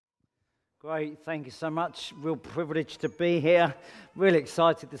Great, thank you so much. Real privilege to be here. Really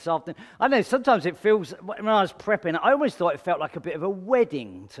excited this afternoon. I know sometimes it feels, when I was prepping, I always thought it felt like a bit of a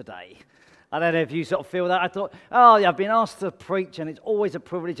wedding today. I don't know if you sort of feel that. I thought, oh yeah, I've been asked to preach and it's always a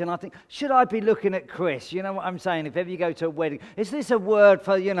privilege. And I think, should I be looking at Chris? You know what I'm saying? If ever you go to a wedding, is this a word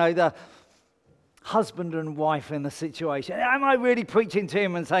for, the husband and wife in the situation? Am I really preaching to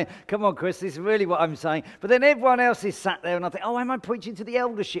him and saying, come on, Chris, this is really what I'm saying? But then everyone else is sat there and I think, oh, am I preaching to the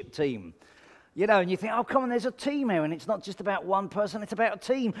eldership team? And you think, oh, come on, there's a team here, and it's not just about one person, it's about a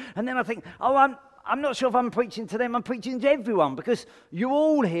team. And then I think, oh, I'm not sure if I'm preaching to them, I'm preaching to everyone, because you're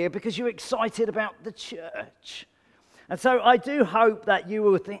all here because you're excited about the church. And so I do hope that you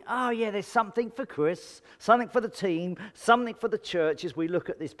will think, oh, yeah, there's something for Chris, something for the team, something for the church as we look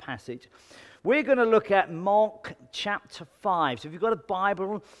at this passage. We're going to look at Mark chapter 5. So if you've got a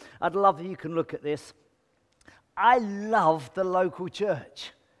Bible, I'd love if you can look at this. I love the local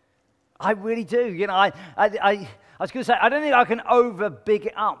church. I really do. I was going to say, I don't think I over big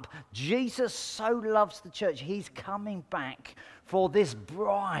it up. Jesus so loves the church. He's coming back for this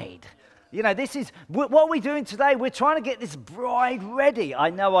bride. This is what we're doing today. We're trying to get this bride ready. I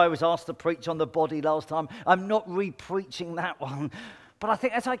know I was asked to preach on the body last time. I'm not re-preaching that one. But I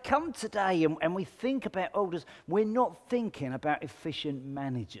think as I come today and we think about elders, we're not thinking about efficient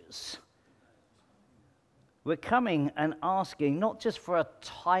managers. We're coming and asking not just for a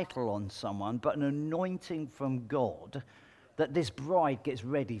title on someone, but an anointing from God that this bride gets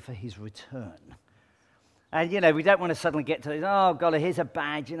ready for his return. And, we don't want to suddenly get to this, oh, God, here's a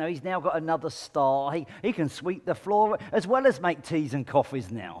badge. He's now got another star. He can sweep the floor as well as make teas and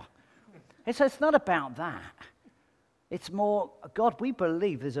coffees now. And so it's not about that. It's more, God, we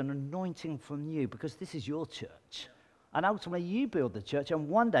believe there's an anointing from you because this is your church. And ultimately, you build the church, and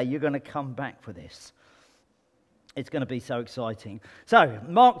one day you're going to come back for this. It's going to be so exciting. So,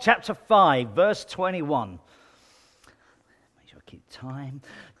 Mark chapter 5, verse 21. Make sure I keep time.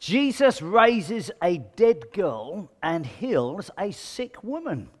 Jesus raises a dead girl and heals a sick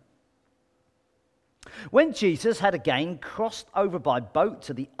woman. When Jesus had again crossed over by boat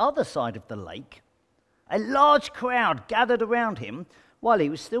to the other side of the lake, a large crowd gathered around him while he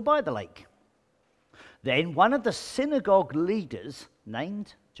was still by the lake. Then one of the synagogue leaders,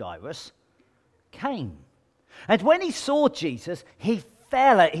 named Jairus, came. And when he saw Jesus, he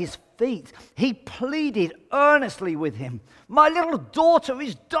fell at his feet. He pleaded earnestly with him, "My little daughter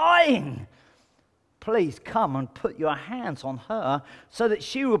is dying. Please come and put your hands on her so that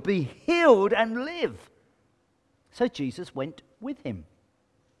she will be healed and live." So Jesus went with him.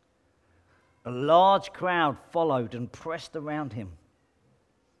 A large crowd followed and pressed around him.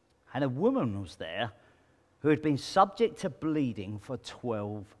 And a woman was there who had been subject to bleeding for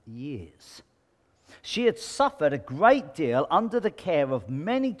 12 years. She had suffered a great deal under the care of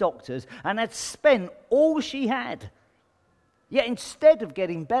many doctors and had spent all she had. Yet instead of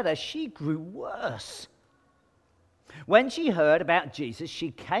getting better, she grew worse. When she heard about Jesus,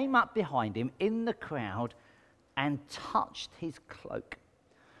 she came up behind him in the crowd and touched his cloak.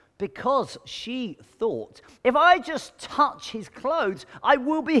 Because she thought, if I just touch his clothes, I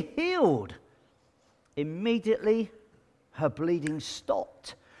will be healed. Immediately, her bleeding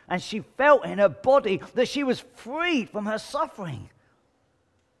stopped. And she felt in her body that she was freed from her suffering.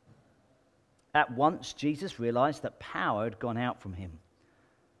 At once, Jesus realized that power had gone out from him.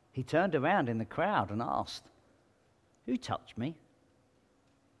 He turned around in the crowd and asked, "Who touched me?"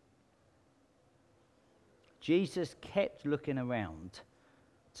 Jesus kept looking around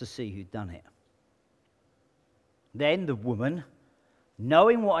to see who'd done it. Then the woman,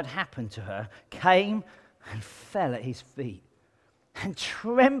 knowing what had happened to her, came and fell at his feet. And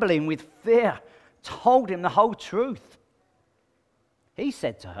trembling with fear, told him the whole truth. He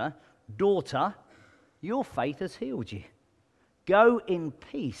said to her, "Daughter, your faith has healed you. Go in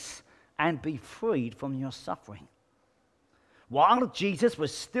peace and be freed from your suffering." While Jesus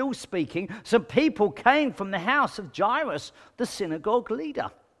was still speaking, some people came from the house of Jairus, the synagogue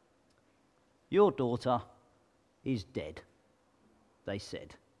leader. "Your daughter is dead," they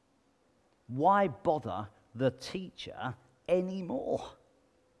said. "Why bother the teacher anymore?"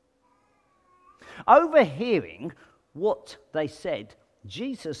 Overhearing what they said,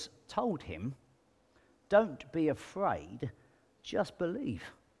 Jesus told him, "Don't be afraid, just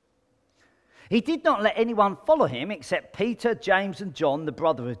believe." He did not let anyone follow him except Peter, James, and John, the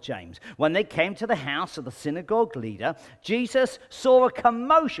brother of James. When they came to the house of the synagogue leader, Jesus saw a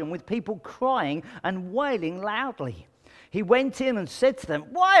commotion with people crying and wailing loudly. He went in and said to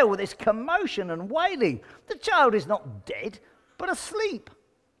them, "Why all this commotion and wailing? The child is not dead, but asleep."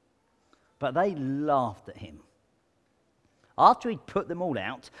 But they laughed at him. After he'd put them all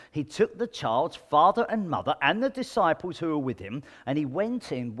out, he took the child's father and mother and the disciples who were with him, and he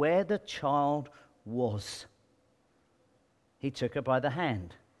went in where the child was. He took her by the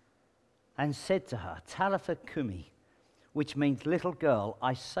hand and said to her, Talitha Kumi, which means, little girl,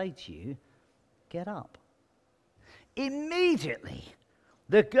 I say to you, get up. Immediately,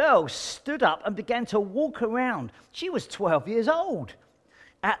 the girl stood up and began to walk around. She was 12 years old.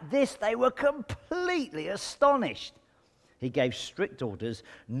 At this, they were completely astonished. He gave strict orders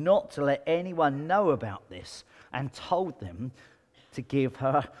not to let anyone know about this and told them to give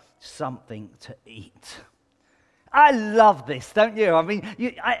her something to eat. I love this, don't you? I mean,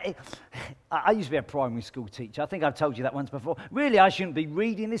 I used to be a primary school teacher. I think I've told you that once before. Really, I shouldn't be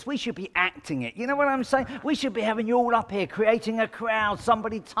reading this. We should be acting it. You know what I'm saying? We should be having you all up here, creating a crowd,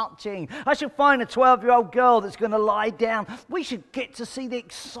 somebody touching. I should find a 12-year-old girl that's going to lie down. We should get to see the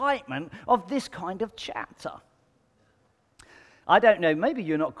excitement of this kind of chapter. I don't know, maybe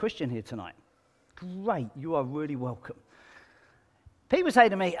you're not a Christian here tonight. Great, you are really welcome. People say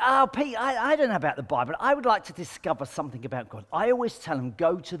to me, oh, Pete, I don't know about the Bible. I would like to discover something about God. I always tell them,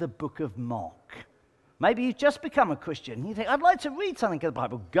 go to the book of Mark. Maybe you've just become a Christian. You think, I'd like to read something in the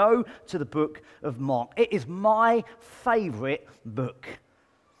Bible. Go to the book of Mark. It is my favorite book.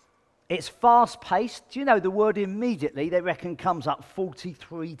 It's fast-paced. Do you know the word immediately, they reckon, comes up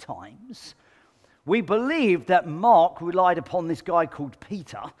 43 times? We believe that Mark relied upon this guy called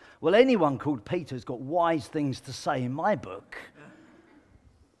Peter. Well, anyone called Peter has got wise things to say in my book.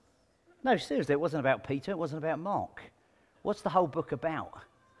 No, seriously, it wasn't about Peter, it wasn't about Mark. What's the whole book about?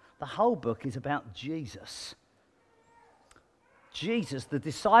 The whole book is about Jesus. Jesus, the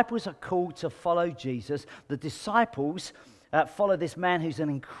disciples are called to follow Jesus. The disciples follow this man who's an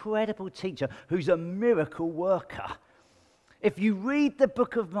incredible teacher, who's a miracle worker. If you read the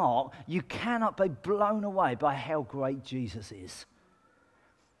book of Mark, you cannot be blown away by how great Jesus is.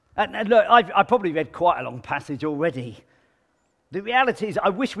 And look, I've probably read quite a long passage already. The reality is, I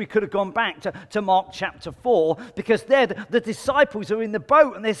wish we could have gone back to Mark chapter 4, because there the disciples are in the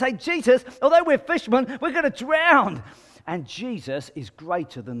boat and they say, Jesus, although we're fishermen, we're going to drown. And Jesus is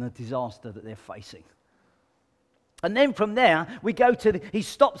greater than the disaster that they're facing. And then from there, we go to, he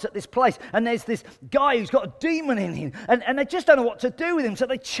stops at this place, and there's this guy who's got a demon in him, and they just don't know what to do with him, so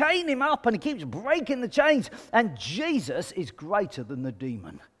they chain him up, and he keeps breaking the chains, and Jesus is greater than the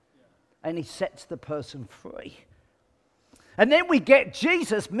demon. And he sets the person free. And then we get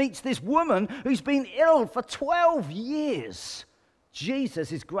Jesus meets this woman who's been ill for 12 years.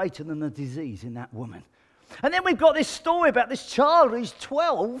 Jesus is greater than the disease in that woman. And then we've got this story about this child who's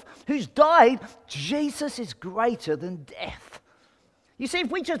 12, who's died. Jesus is greater than death. You see, if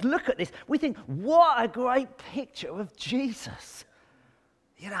we just look at this, we think, what a great picture of Jesus.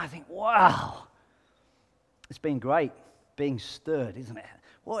 You know, I think, wow. It's been great being stirred, isn't it?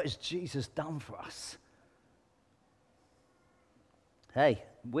 What has Jesus done for us? Hey,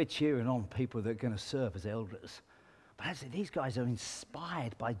 we're cheering on people that are going to serve as elders. But I say, these guys are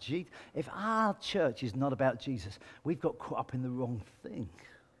inspired by Jesus. If our church is not about Jesus, we've got caught up in the wrong thing.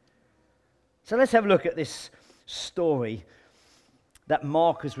 So let's have a look at this story that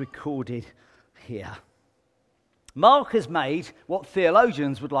Mark has recorded here. Mark has made what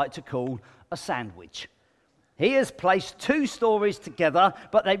theologians would like to call a sandwich. He has placed two stories together,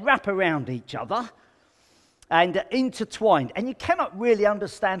 but they wrap around each other and intertwined, and you cannot really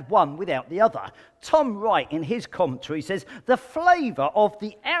understand one without the other. Tom Wright, in his commentary, says, the flavour of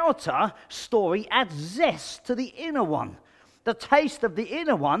the outer story adds zest to the inner one. The taste of the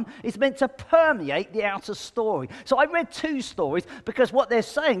inner one is meant to permeate the outer story. So I read two stories because what they're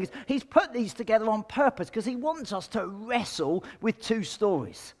saying is he's put these together on purpose because he wants us to wrestle with two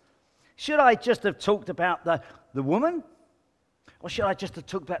stories. Should I just have talked about the woman? Or should I just have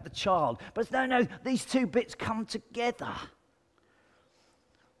talked about the child? But no, these two bits come together.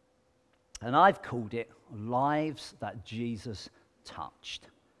 And I've called it Lives That Jesus Touched.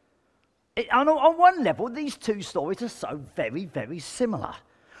 On one level, these two stories are so very, very similar.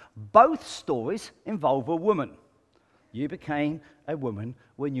 Both stories involve a woman. You became a woman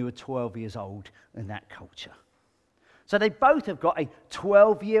when you were 12 years old in that culture. So they both have got a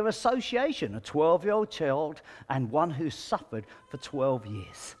 12-year association, a 12-year-old child and one who suffered for 12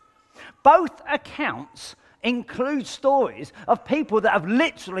 years. Both accounts include stories of people that have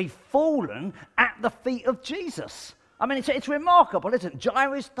literally fallen at the feet of Jesus. I mean, it's remarkable, isn't it?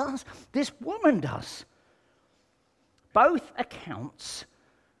 Jairus does, this woman does. Both accounts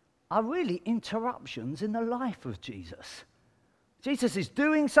are really interruptions in the life of Jesus. Jesus is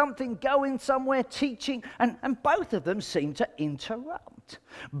doing something, going somewhere, teaching, and both of them seem to interrupt.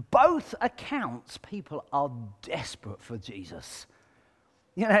 Both accounts, people are desperate for Jesus.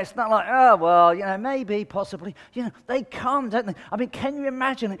 It's not like, oh, well, maybe, possibly. They come, don't they? I mean, can you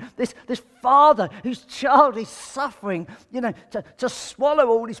imagine it? This father whose child is suffering, to swallow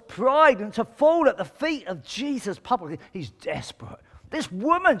all his pride and to fall at the feet of Jesus publicly. He's desperate. This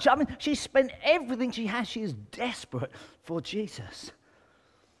woman, she spent everything she has. She is desperate for Jesus.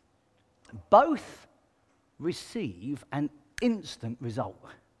 Both receive an instant result.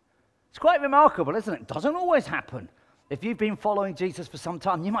 It's quite remarkable, isn't it? It doesn't always happen. If you've been following Jesus for some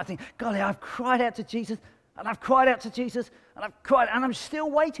time, you might think, golly, I've cried out to Jesus, and I've cried out to Jesus, and I've cried, and I'm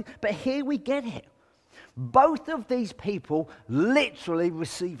still waiting. But here we get it. Both of these people literally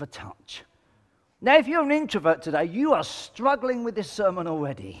receive a touch. Now, if you're an introvert today, you are struggling with this sermon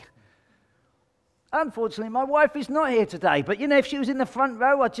already. Unfortunately, my wife is not here today, but if she was in the front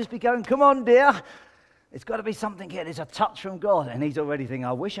row, I'd just be going, come on, dear. It's got to be something here. There's a touch from God. And he's already thinking,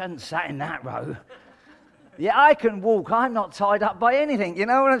 I wish I hadn't sat in that row. Yeah, I can walk. I'm not tied up by anything. You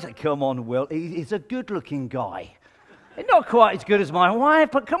know what I'm saying? Come on, Will. He's a good-looking guy. He's not quite as good as my wife,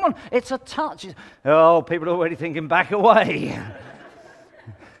 but come on. It's a touch. Oh, people are already thinking, back away.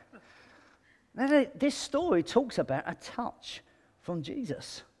 Now, this story talks about a touch from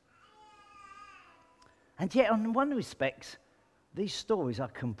Jesus. And yet, in one respect, these stories are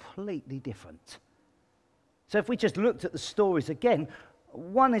completely different. So if we just looked at the stories again,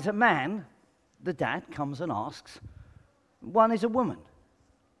 one is a man, the dad comes and asks. One is a woman.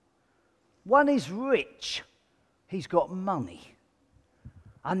 One is rich, he's got money.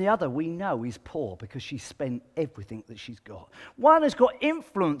 And the other, we know, is poor because she spent everything that she's got. One has got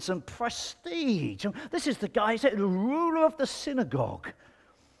influence and prestige. This is the guy, he's the ruler of the synagogue.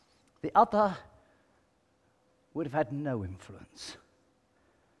 The other would have had no influence.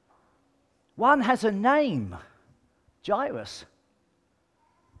 One has a name, Jairus.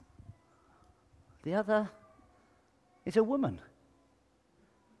 The other is a woman.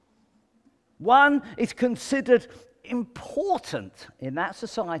 One is considered important in that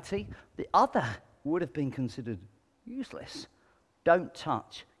society. The other would have been considered useless. Don't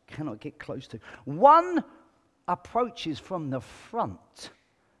touch, cannot get close to. One approaches from the front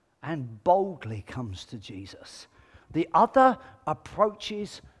and boldly comes to Jesus. The other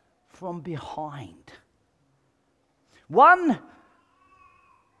approaches from behind. One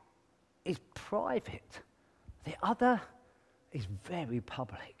is private. The other is very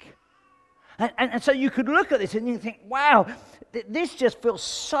public. And so you could look at this and you think, wow, this just feels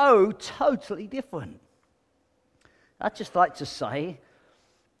so totally different. I'd just like to say,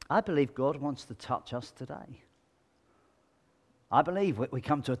 I believe God wants to touch us today. I believe we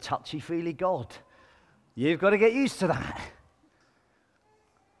come to a touchy-feely God. You've got to get used to that.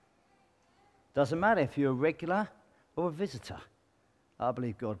 Doesn't matter if you're a regular or a visitor. I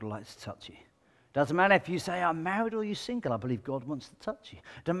believe God likes to touch you. Doesn't matter if you say, I'm married or you're single. I believe God wants to touch you.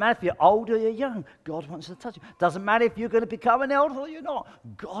 Doesn't matter if you're old or you're young. God wants to touch you. Doesn't matter if you're going to become an elder or you're not.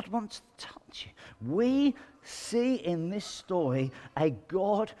 God wants to touch you. We see in this story a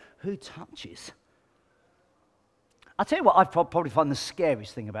God who touches. I'll tell you what I probably find the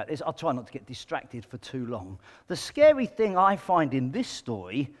scariest thing about this. I'll try not to get distracted for too long. The scary thing I find in this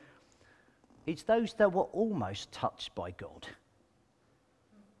story is those that were almost touched by God.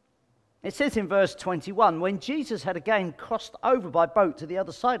 It says in verse 21, when Jesus had again crossed over by boat to the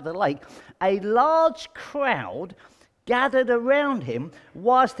other side of the lake, a large crowd gathered around him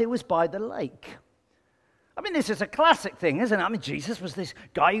whilst he was by the lake. I mean, this is a classic thing, isn't it? I mean, Jesus was this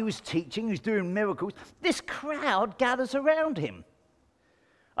guy who was teaching, who's doing miracles. This crowd gathers around him.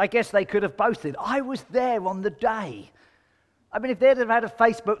 I guess they could have boasted, I was there on the day. I mean, if they'd have had a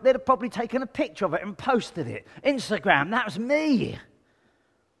Facebook, they'd have probably taken a picture of it and posted it. Instagram, that was me.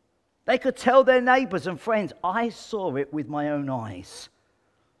 They could tell their neighbours and friends, I saw it with my own eyes.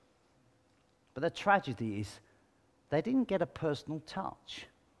 But the tragedy is, they didn't get a personal touch.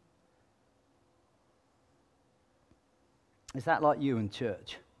 Is that like you in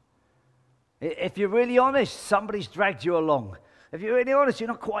church? If you're really honest, somebody's dragged you along. If you're really honest, you're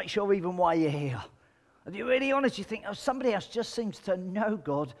not quite sure even why you're here. If you're really honest, you think, oh, somebody else just seems to know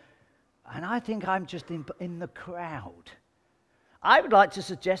God, and I think I'm just in the crowd. I would like to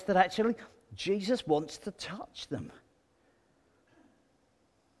suggest that actually Jesus wants to touch them.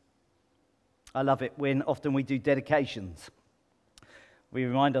 I love it when often we do dedications. We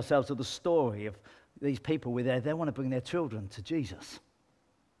remind ourselves of the story of these people were there. They want to bring their children to Jesus.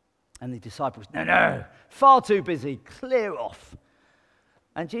 And the disciples, no, far too busy, clear off.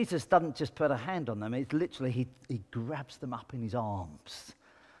 And Jesus doesn't just put a hand on them. It's literally, he grabs them up in his arms.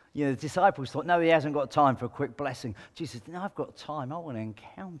 You know, the disciples thought, no, he hasn't got time for a quick blessing. Jesus said, no, I've got time. I want to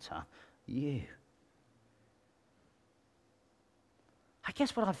encounter you. I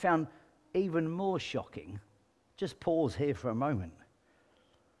guess what I found even more shocking, just pause here for a moment,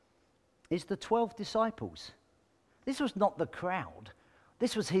 is the 12 disciples. This was not the crowd.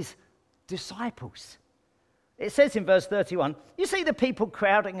 This was his disciples. It says in verse 31, you see the people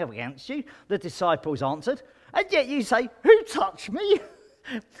crowding against you, the disciples answered, and yet you say, who touched me?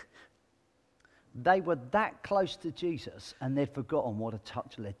 They were that close to Jesus and they'd forgotten what a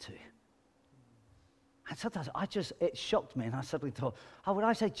touch led to. And sometimes it shocked me, and I suddenly thought, oh, when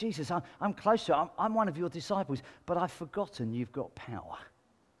I say, Jesus, I'm close to you, I'm one of your disciples, but I've forgotten you've got power.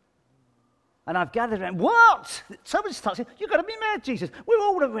 And I've gathered around, what? Someone's touching, you've got to be mad, Jesus. We're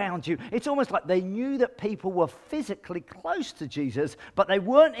all around you. It's almost like they knew that people were physically close to Jesus, but they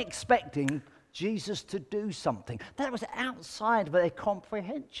weren't expecting Jesus to do something. That was outside of their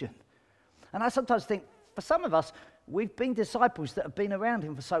comprehension. And I sometimes think, for some of us, we've been disciples that have been around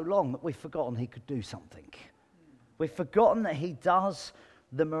him for so long that we've forgotten he could do something. We've forgotten that he does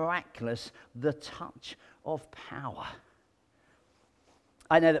the miraculous, the touch of power.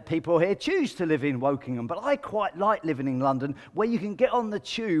 I know that people here choose to live in Wokingham, but I quite like living in London, where you can get on the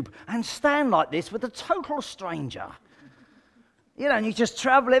tube and stand like this with a total stranger. You know, and you just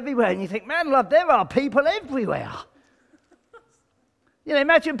travel everywhere and you think, man, love, there are people everywhere. You know,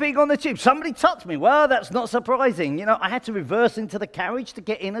 imagine being on the tube. Somebody touched me. Well, that's not surprising. You know, I had to reverse into the carriage to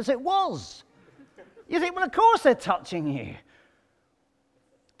get in as it was. You think, well, of course they're touching you.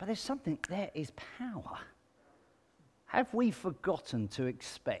 But there's something, there is power. Have we forgotten to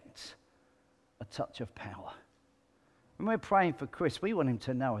expect a touch of power? When we're praying for Chris, we want him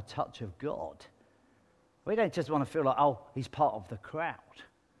to know a touch of God. We don't just want to feel like, oh, he's part of the crowd.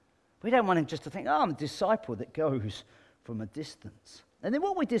 We don't want him just to think, oh, I'm a disciple that goes from a distance. And then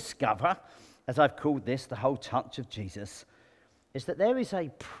what we discover, as I've called this, the whole touch of Jesus, is that there is a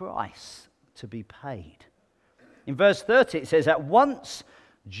price to be paid. In verse 30, it says, at once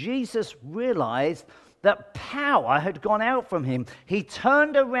Jesus realized that power had gone out from him. He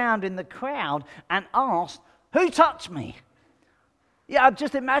turned around in the crowd and asked, who touched me? Yeah, I'm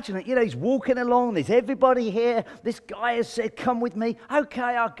just imagining, you know, he's walking along, there's everybody here. This guy has said, come with me. Okay,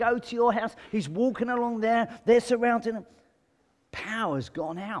 I'll go to your house. He's walking along there. They're surrounding him. Power's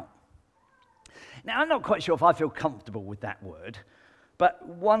gone out. Now, I'm not quite sure if I feel comfortable with that word, but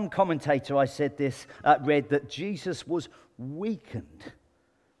one commentator read that Jesus was weakened.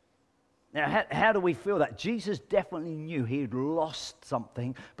 Now, how do we feel that? Jesus definitely knew he had lost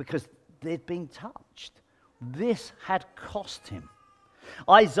something because they'd been touched. This had cost him.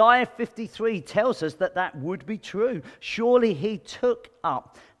 Isaiah 53 tells us that would be true. Surely he took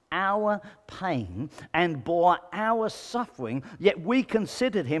up our pain and bore our suffering, yet we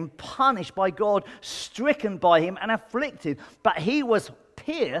considered him punished by God, stricken by him and afflicted. But he was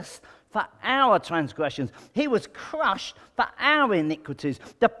pierced for our transgressions. He was crushed for our iniquities.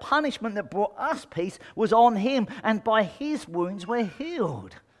 The punishment that brought us peace was on him, and by his wounds we're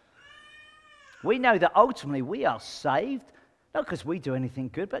healed. We know that ultimately we are saved, not because we do anything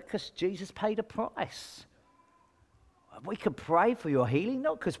good, but because Jesus paid a price. We could pray for your healing,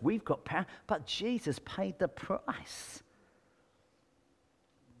 not because we've got power, but Jesus paid the price.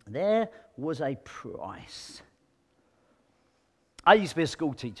 There was a price. I used to be a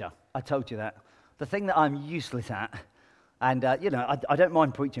school teacher. I told you that. The thing that I'm useless at, and I don't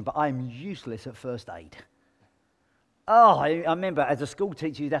mind preaching, but I'm useless at first aid. Oh, I remember as a school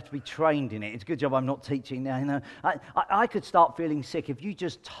teacher, you'd have to be trained in it. It's a good job I'm not teaching now. You know, I could start feeling sick if you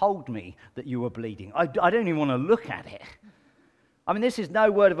just told me that you were bleeding. I don't even want to look at it. I mean, this is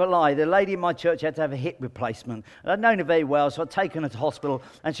no word of a lie. The lady in my church had to have a hip replacement. And I'd known her very well, so I'd taken her to hospital,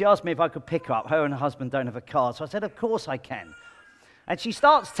 and she asked me if I could pick her up. Her and her husband don't have a car, so I said, of course I can. And she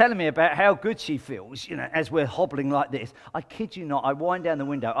starts telling me about how good she feels, you know, as we're hobbling like this. I kid you not, I wind down the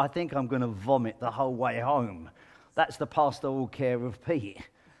window. I think I'm going to vomit the whole way home. That's the pastoral care of Pete.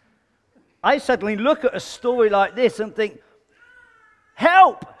 I suddenly look at a story like this and think,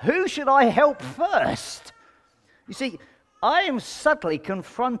 help! Who should I help first? You see, I am suddenly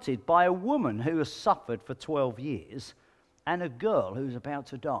confronted by a woman who has suffered for 12 years and a girl who's about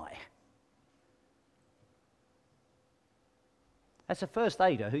to die. As a first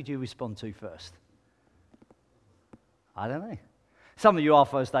aider, who do you respond to first? I don't know. Some of you are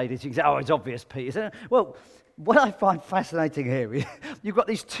first aiders. You can say, oh, it's obvious, Pete, isn't it? Well, what I find fascinating here is you've got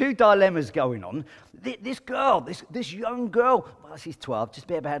these two dilemmas going on. This girl, this young girl, well, she's 12,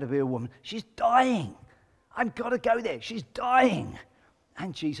 just about to be a woman. She's dying. I've got to go there. She's dying.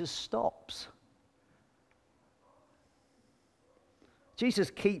 And Jesus stops.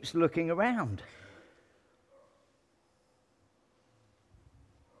 Jesus keeps looking around.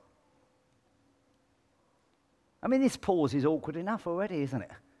 I mean, this pause is awkward enough already, isn't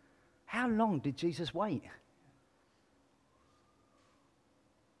it? How long did Jesus wait?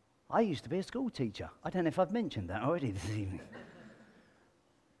 I used to be a school teacher. I don't know if I've mentioned that already this evening.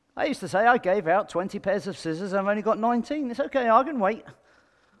 I used to say I gave out 20 pairs of scissors and I've only got 19. It's okay, I can wait.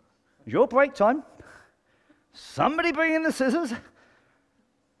 It's your break time. Somebody bring in the scissors.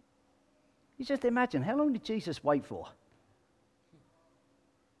 You just imagine, how long did Jesus wait for?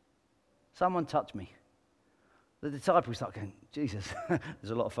 Someone touch me. The disciples start going, Jesus, there's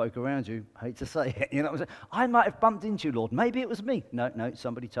a lot of folk around you. I hate to say it. You know what I'm saying? I might have bumped into you, Lord. Maybe it was me. No,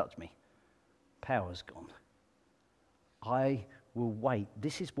 somebody touched me. Power's gone. I will wait.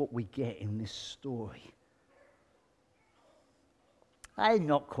 This is what we get in this story. I'm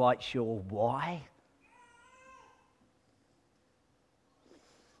not quite sure why.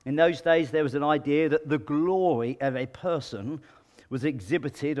 In those days, there was an idea that the glory of a person was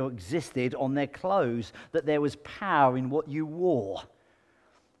exhibited or existed on their clothes, that there was power in what you wore.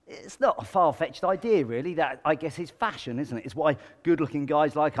 It's not a far-fetched idea, really. That, I guess, is fashion, isn't it? It's why good-looking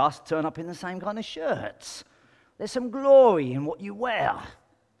guys like us turn up in the same kind of shirts. There's some glory in what you wear.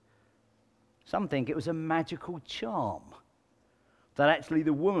 Some think it was a magical charm. That actually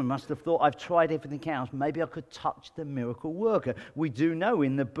the woman must have thought, I've tried everything else, maybe I could touch the miracle worker. We do know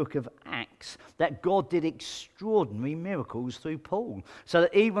in the book of Acts that God did extraordinary miracles through Paul, so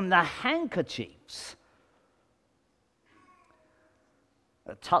that even the handkerchiefs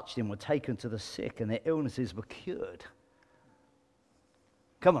that touched him were taken to the sick and their illnesses were cured.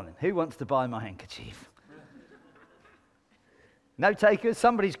 Come on then, who wants to buy my handkerchief? No takers?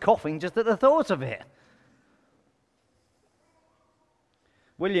 Somebody's coughing just at the thought of it.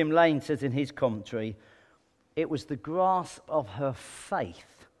 William Lane says in his commentary, it was the grasp of her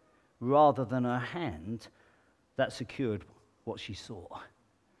faith rather than her hand that secured what she saw.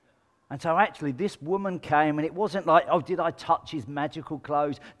 And so actually this woman came, and it wasn't like, oh, did I touch his magical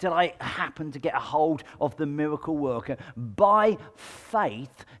clothes? Did I happen to get a hold of the miracle worker? By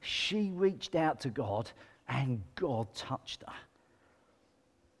faith, she reached out to God, and God touched her.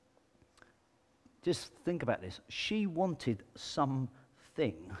 Just think about this. She wanted something.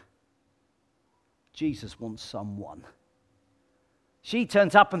 Jesus wants someone. She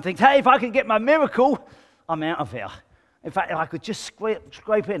turns up and thinks, hey, if I can get my miracle, I'm out of here. In fact, if I could just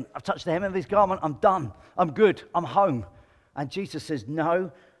scrape in, I've touched the hem of his garment, I'm done. I'm good. I'm home. And Jesus says,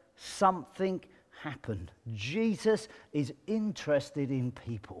 no, something happened. Jesus is interested in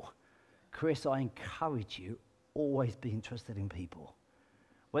people. Chris, I encourage you, always be interested in people.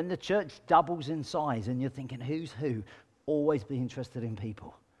 When the church doubles in size and you're thinking, who's who? Always be interested in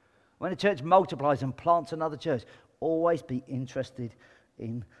people. When the church multiplies and plants another church, always be interested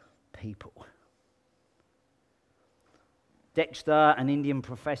in people. Dexter, an Indian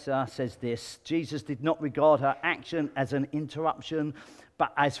professor, says this: Jesus did not regard her action as an interruption,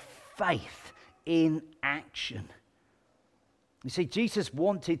 but as faith in action. You see, Jesus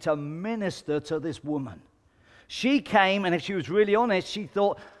wanted to minister to this woman. She came, and if she was really honest, she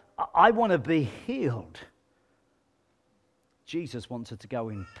thought, I want to be healed. Jesus wanted to go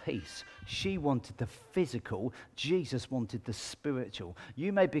in peace. She wanted the physical. Jesus wanted the spiritual.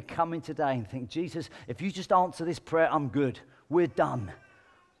 You may be coming today and think, Jesus, if you just answer this prayer, I'm good. We're done.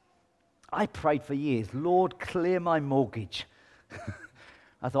 I prayed for years, Lord, clear my mortgage.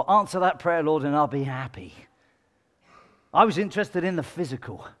 I thought, answer that prayer, Lord, and I'll be happy. I was interested in the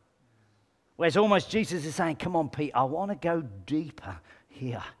physical. Whereas almost Jesus is saying, come on, Pete, I want to go deeper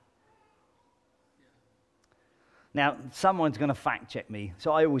here. Now, someone's going to fact check me,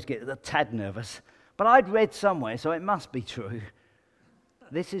 so I always get a tad nervous. But I'd read somewhere, so it must be true.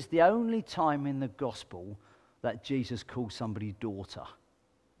 This is the only time in the gospel that Jesus calls somebody daughter.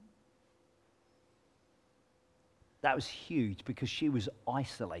 That was huge because she was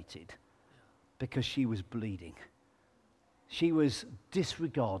isolated, because she was bleeding. She was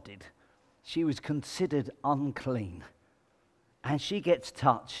disregarded. She was considered unclean. And she gets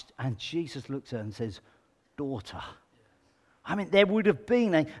touched, and Jesus looks at her and says, daughter. I mean, there would have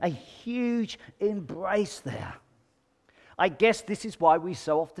been a huge embrace there. I guess this is why we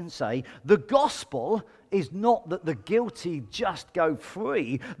so often say the gospel is not that the guilty just go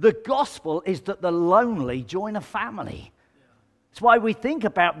free. The gospel is that the lonely join a family. It's why we think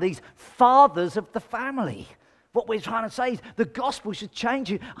about these fathers of the family. What we're trying to say is the gospel should change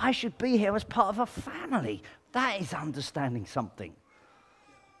you. I should be here as part of a family. That is understanding something.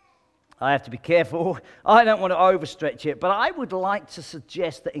 I have to be careful. I don't want to overstretch it, but I would like to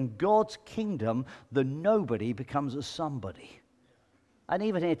suggest that in God's kingdom, the nobody becomes a somebody. And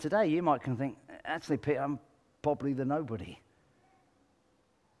even here today, you might think, actually, Peter, I'm probably the nobody.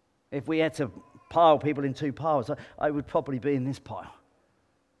 If we had to pile people in two piles, I would probably be in this pile.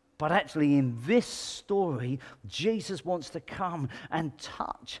 But actually, in this story, Jesus wants to come and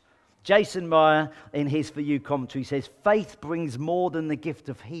touch. Jason Meyer, in his For You commentary, says, faith brings more than the gift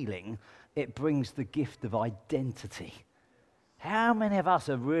of healing. It brings the gift of identity. How many of us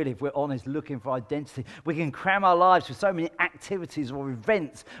are really, if we're honest, looking for identity? We can cram our lives with so many activities or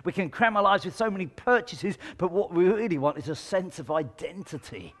events. We can cram our lives with so many purchases, but what we really want is a sense of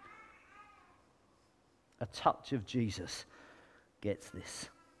identity. A touch of Jesus gets this.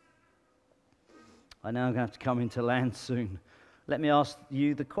 I know I'm going to have to come into land soon. Let me ask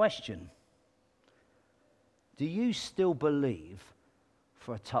you the question. Do you still believe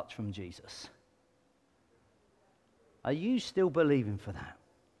for a touch from Jesus? Are you still believing for that?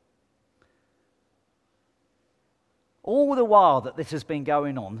 All the while that this has been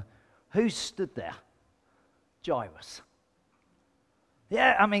going on, who stood there? Jairus.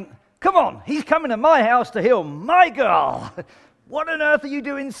 Yeah, I mean, come on, he's coming to my house to heal my girl. What on earth are you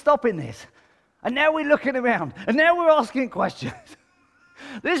doing stopping this? And now we're looking around, and now we're asking questions.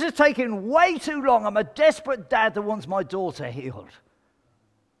 This is taking way too long. I'm a desperate dad that wants my daughter healed.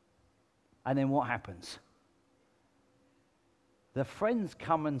 And then what happens? The friends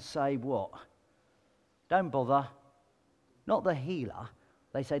come and say what? Don't bother. Not the healer.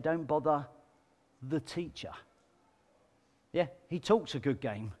 They say, don't bother the teacher. Yeah, he talks a good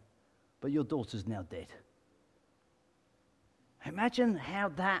game, but your daughter's now dead. Imagine how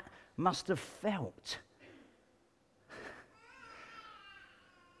that must have felt.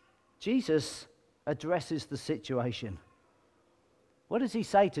 Jesus addresses the situation. What does he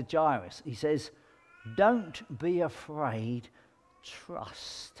say to Jairus? He says, don't be afraid,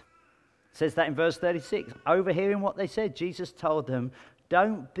 trust. It says that in verse 36. Overhearing what they said, Jesus told them,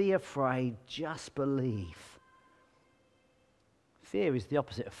 don't be afraid, just believe. Fear is the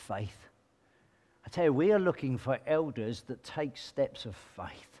opposite of faith. I tell you, we are looking for elders that take steps of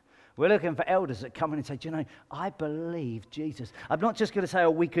faith. We're looking for elders that come in and say, do you know, I believe Jesus. I'm not just going to say,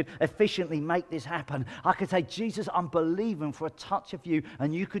 oh, we could efficiently make this happen. I could say, Jesus, I'm believing for a touch of you,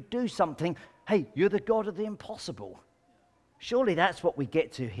 and you could do something. Hey, you're the God of the impossible. Surely that's what we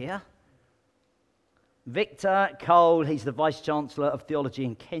get to here. Victor Cole, he's the Vice Chancellor of Theology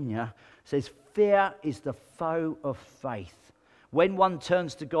in Kenya, says, fear is the foe of faith. When one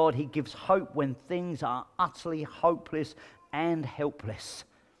turns to God, he gives hope when things are utterly hopeless and helpless.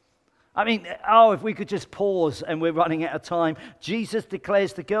 I mean, if we could just pause, and we're running out of time. Jesus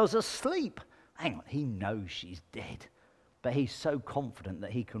declares the girl's asleep. Hang on, he knows she's dead, but he's so confident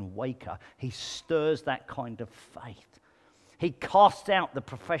that he can wake her. He stirs that kind of faith. He casts out the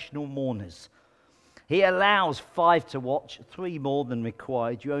professional mourners. He allows 5 to watch, 3 more than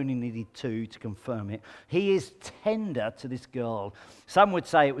required. You only needed 2 to confirm it. He is tender to this girl. Some would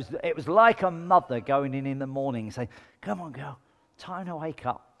say it was like a mother going in the morning and saying, come on, girl, time to wake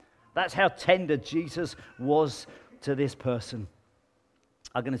up. That's how tender Jesus was to this person.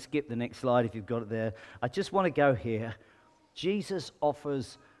 I'm going to skip the next slide if you've got it there. I just want to go here. Jesus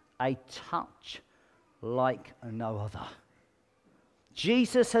offers a touch like no other.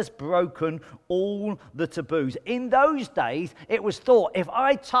 Jesus has broken all the taboos. In those days, it was thought, if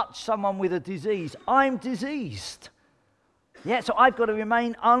I touch someone with a disease, I'm diseased. Yeah, so I've got to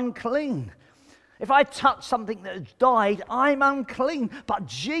remain unclean. If I touch something that has died, I'm unclean. But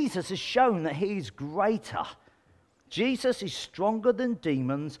Jesus has shown that he is greater. Jesus is stronger than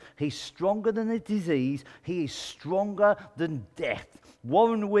demons. He's stronger than the disease. He is stronger than death.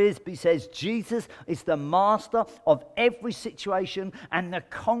 Warren Wiersbe says, Jesus is the master of every situation and the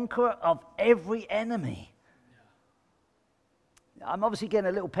conqueror of every enemy. I'm obviously getting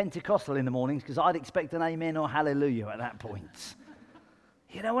a little Pentecostal in the mornings because I'd expect an amen or hallelujah at that point.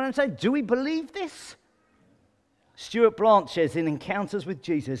 You know what I'm saying? Do we believe this? Stuart Blanch says in Encounters with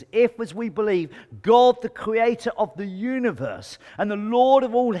Jesus, if as we believe God, the creator of the universe and the Lord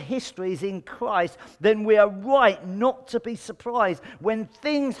of all history is in Christ, then we are right not to be surprised when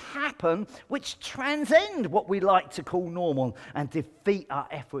things happen which transcend what we like to call normal and defeat our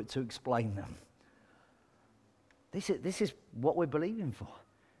effort to explain them. This is what we're believing for.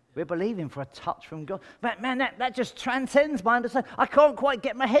 We're believing for a touch from God. Man, that just transcends my understanding. I can't quite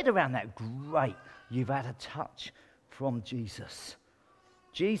get my head around that. Great, you've had a touch from Jesus.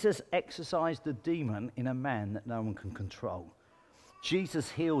 Jesus exorcised a demon in a man that no one can control. Jesus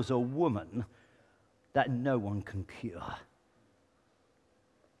heals a woman that no one can cure.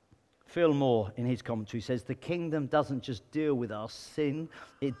 Phil Moore, in his commentary, says the kingdom doesn't just deal with our sin,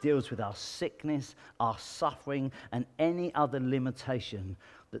 it deals with our sickness, our suffering, and any other limitation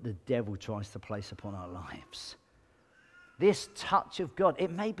that the devil tries to place upon our lives. This touch of God,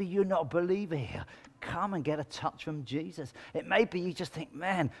 it may be you're not a believer here. Come and get a touch from Jesus. It may be you just think,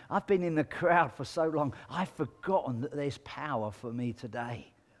 man, I've been in the crowd for so long, I've forgotten that there's power for me today.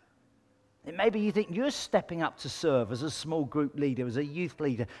 It may be you think you're stepping up to serve as a small group leader, as a youth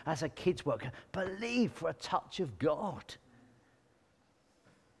leader, as a kids worker. Believe for a touch of God.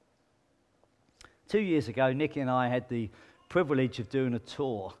 2 years ago, Nikki and I had the privilege of doing a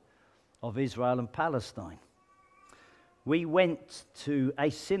tour of Israel and Palestine. We went to a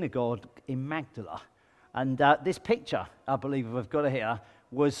synagogue in Magdala, and this picture, I believe I've got it here,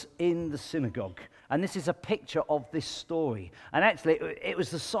 was in the synagogue. And this is a picture of this story. And actually, it was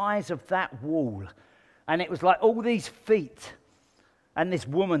the size of that wall. And it was like all these feet and this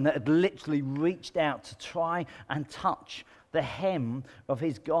woman that had literally reached out to try and touch the hem of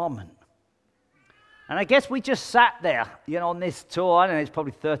his garment. And I guess we just sat there, on this tour, I don't know, it's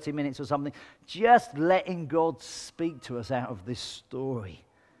probably 30 minutes or something, just letting God speak to us out of this story.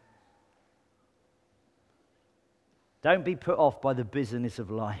 Don't be put off by the busyness of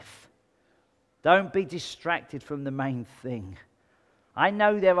life. Don't be distracted from the main thing. I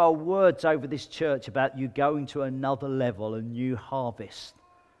know there are words over this church about you going to another level, a new harvest,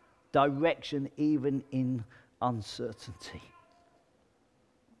 direction even in uncertainty.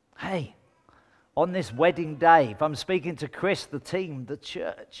 Hey, on this wedding day, if I'm speaking to Chris, the team, the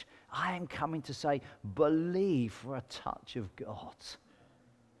church, I am coming to say, believe for a touch of God.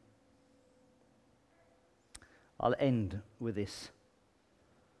 I'll end with this.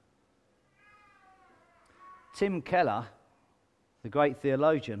 Tim Keller, the great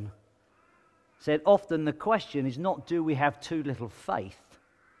theologian, said often the question is not do we have too little faith,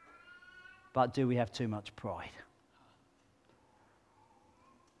 but do we have too much pride?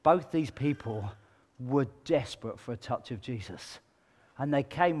 Both these people were desperate for a touch of Jesus. And they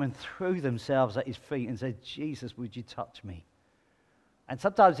came and threw themselves at his feet and said, Jesus, would you touch me? And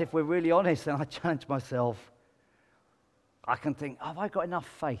sometimes if we're really honest, and I challenge myself, I can think, have I got enough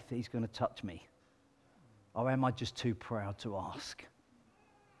faith that he's going to touch me? Or am I just too proud to ask?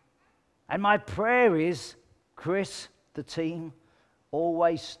 And my prayer is, Chris, the team,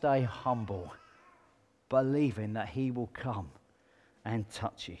 always stay humble, believing that he will come and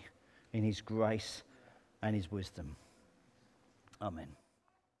touch you in his grace and his wisdom. Amen.